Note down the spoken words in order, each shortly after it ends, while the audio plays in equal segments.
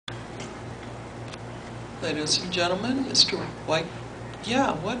Ladies and gentlemen, Mr. White,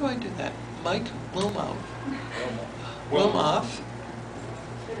 yeah, why do I do that? Mike Wilmoth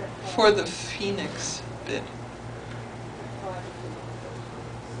for the Phoenix bid.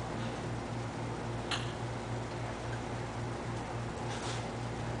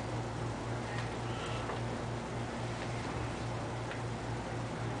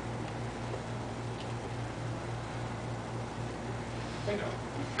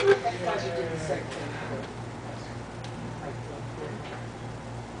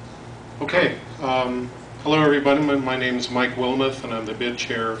 Okay, hello everybody, my name is Mike Wilmoth and I'm the bid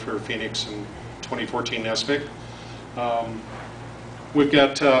chair for Phoenix in 2014 NASFiC. We've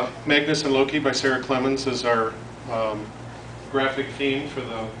got Magnus and Loki by Sarah Clemens as our graphic theme for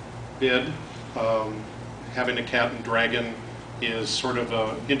the bid. Having a cat and dragon is sort of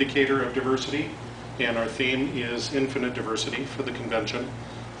an indicator of diversity, and our theme is infinite diversity for the convention.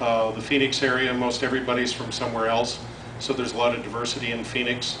 The Phoenix area, most everybody's from somewhere else, so there's a lot of diversity in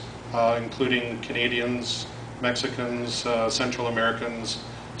Phoenix. Including Canadians, Mexicans, Central Americans.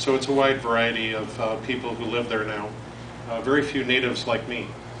 So it's a wide variety of people who live there now. Very few natives like me.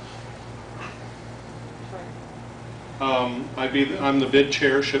 I'm the bid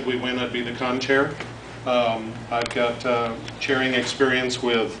chair. Should we win, I'd be the con chair. I've got chairing experience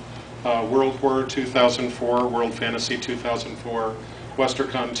with World War 2004, World Fantasy 2004,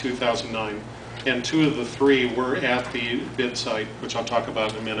 Westercon 2009. And two of the three were at the bid site, which I'll talk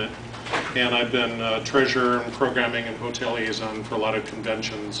about in a minute. And I've been treasurer and programming and hotel liaison for a lot of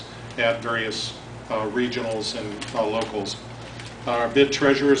conventions at various regionals and locals. Our bid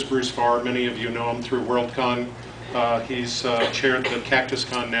treasurer is Bruce Farr. Many of you know him through Worldcon. He's chaired the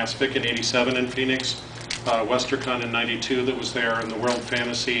CactusCon NASFiC in '87 in Phoenix, Westercon in '92 that was there, and the World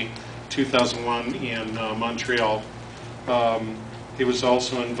Fantasy 2001 in Montreal. He was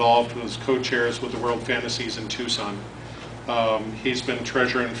also involved with co-chairs with the World Fantasies in Tucson. He's been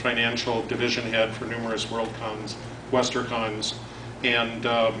treasurer and financial division head for numerous Worldcons, Westercons,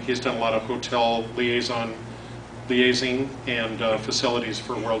 and he's done a lot of hotel liaising and facilities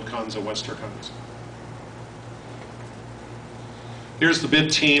for Worldcons and Westercons. Here's the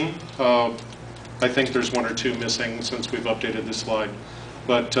bid team. I think there's one or two missing since we've updated this slide,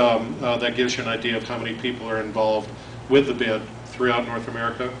 but that gives you an idea of how many people are involved with the bid throughout North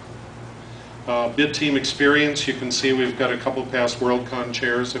America. Bid team experience, you can see we've got a couple past Worldcon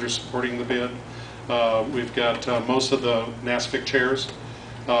chairs that are supporting the bid. We've got most of the NASFiC chairs,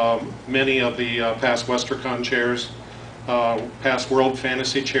 many of the past Westercon chairs, past World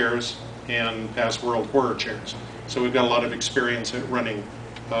Fantasy chairs, and past World Horror chairs. So we've got a lot of experience at running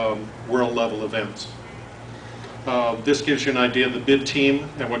world level events. This gives you an idea of the bid team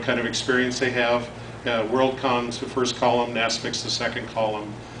and what kind of experience they have. Worldcon's the first column, NASFIC's the second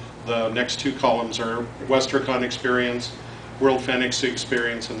column. The next two columns are Westercon experience, World Fantasy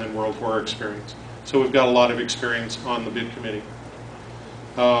experience, and then World Horror experience. So we've got a lot of experience on the bid committee.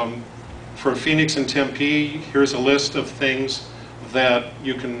 For Phoenix and Tempe, here's a list of things that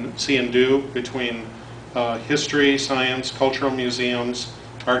you can see and do between history, science, cultural museums,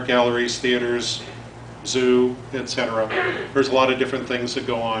 art galleries, theaters, zoo, etc. There's a lot of different things that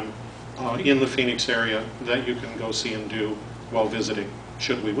go on in the Phoenix area that you can go see and do while visiting,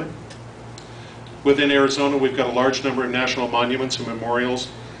 should we win. Within Arizona, we've got a large number of national monuments and memorials.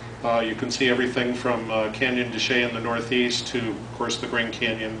 You can see everything from Canyon de Chelly in the northeast to, of course, the Grand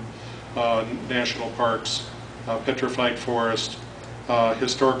Canyon, national parks, petrified forest,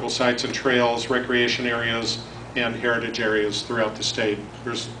 historical sites and trails, recreation areas, and heritage areas throughout the state.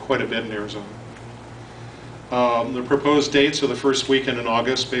 There's quite a bit in Arizona. The proposed dates are the first weekend in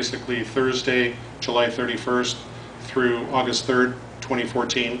August, basically Thursday, July 31st through August 3rd,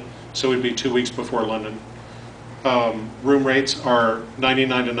 2014. So it would be 2 weeks before London. Room rates are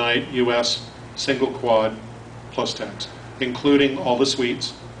 $99 a night US, single quad, plus tax, including all the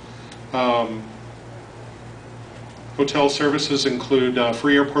suites. Hotel services include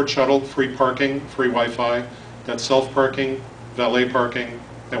free airport shuttle, free parking, free Wi-Fi. That's self-parking, valet parking,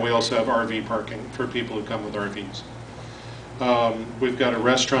 and we also have RV parking for people who come with RVs. We've got a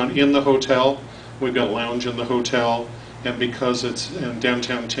restaurant in the hotel. We've got a lounge in the hotel. And because it's in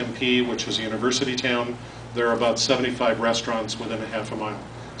downtown Tempe, which is a university town, there are about 75 restaurants within a half a mile.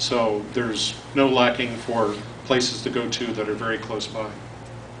 So there's no lacking for places to go to that are very close by.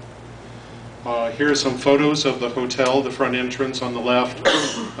 Here are some photos of the hotel, the front entrance on the left,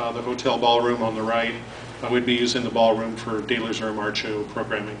 the hotel ballroom on the right. We'd be using the ballroom for Dealers Room Art Show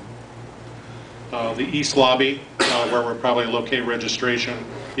programming. The east lobby, where we're probably locating registration,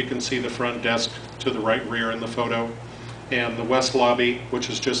 you can see the front desk to the right rear in the photo. And the west lobby, which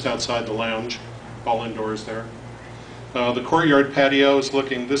is just outside the lounge, all indoors there. The courtyard patio is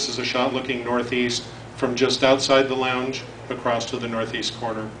looking, this is a shot looking northeast from just outside the lounge across to the northeast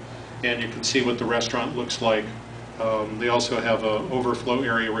corner. And you can see what the restaurant looks like. They also have an overflow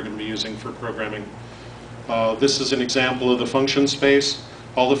area we're going to be using for programming. This is an example of the function space.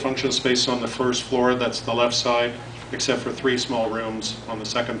 All the function space on the first floor, that's the left side, except for 3 small rooms on the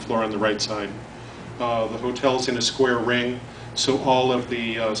second floor on the right side. The hotel's in a square ring, so all of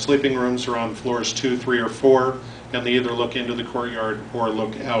the sleeping rooms are on floors 2, 3, or 4, and they either look into the courtyard or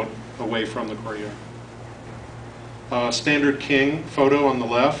look out away from the courtyard. Standard king photo on the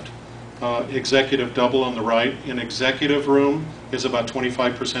left, executive double on the right. An executive room is about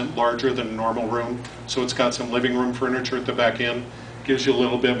 25% larger than a normal room, so it's got some living room furniture at the back end, gives you a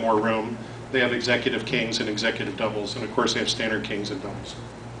little bit more room. They have executive kings and executive doubles, and of course they have standard kings and doubles.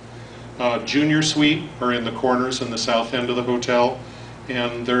 Junior suite are in the corners in the south end of the hotel,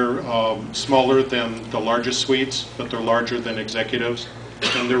 and they're smaller than the largest suites, but they're larger than executives,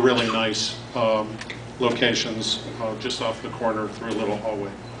 and they're really nice locations just off the corner through a little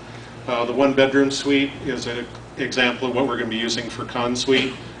hallway. The 1-bedroom suite is an example of what we're going to be using for con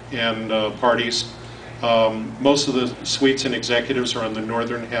suite and parties. Most of the suites and executives are on the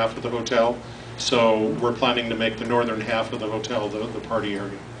northern half of the hotel, so we're planning to make the northern half of the hotel the party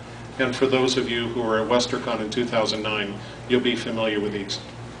area. And for those of you who were at Westercon in 2009, you'll be familiar with these.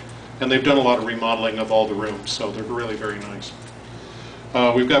 And they've done a lot of remodeling of all the rooms, so they're really very nice.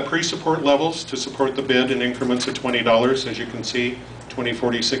 We've got pre-support levels to support the bid in increments of $20, as you can see, 20,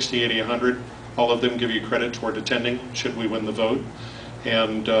 40, 60, 80, 100. All of them give you credit toward attending, should we win the vote.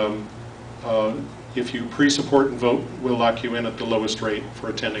 And if you pre-support and vote, we'll lock you in at the lowest rate for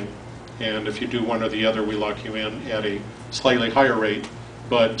attending. And if you do one or the other, we lock you in at a slightly higher rate,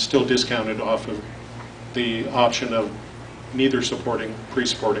 but still discounted off of the option of neither supporting,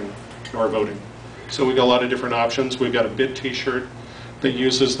 pre-supporting, nor voting. So we've got a lot of different options. We've got a bid t-shirt that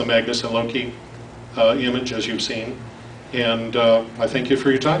uses the Magnus and Loki image, as you've seen. And I thank you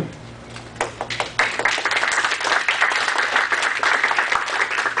for your time.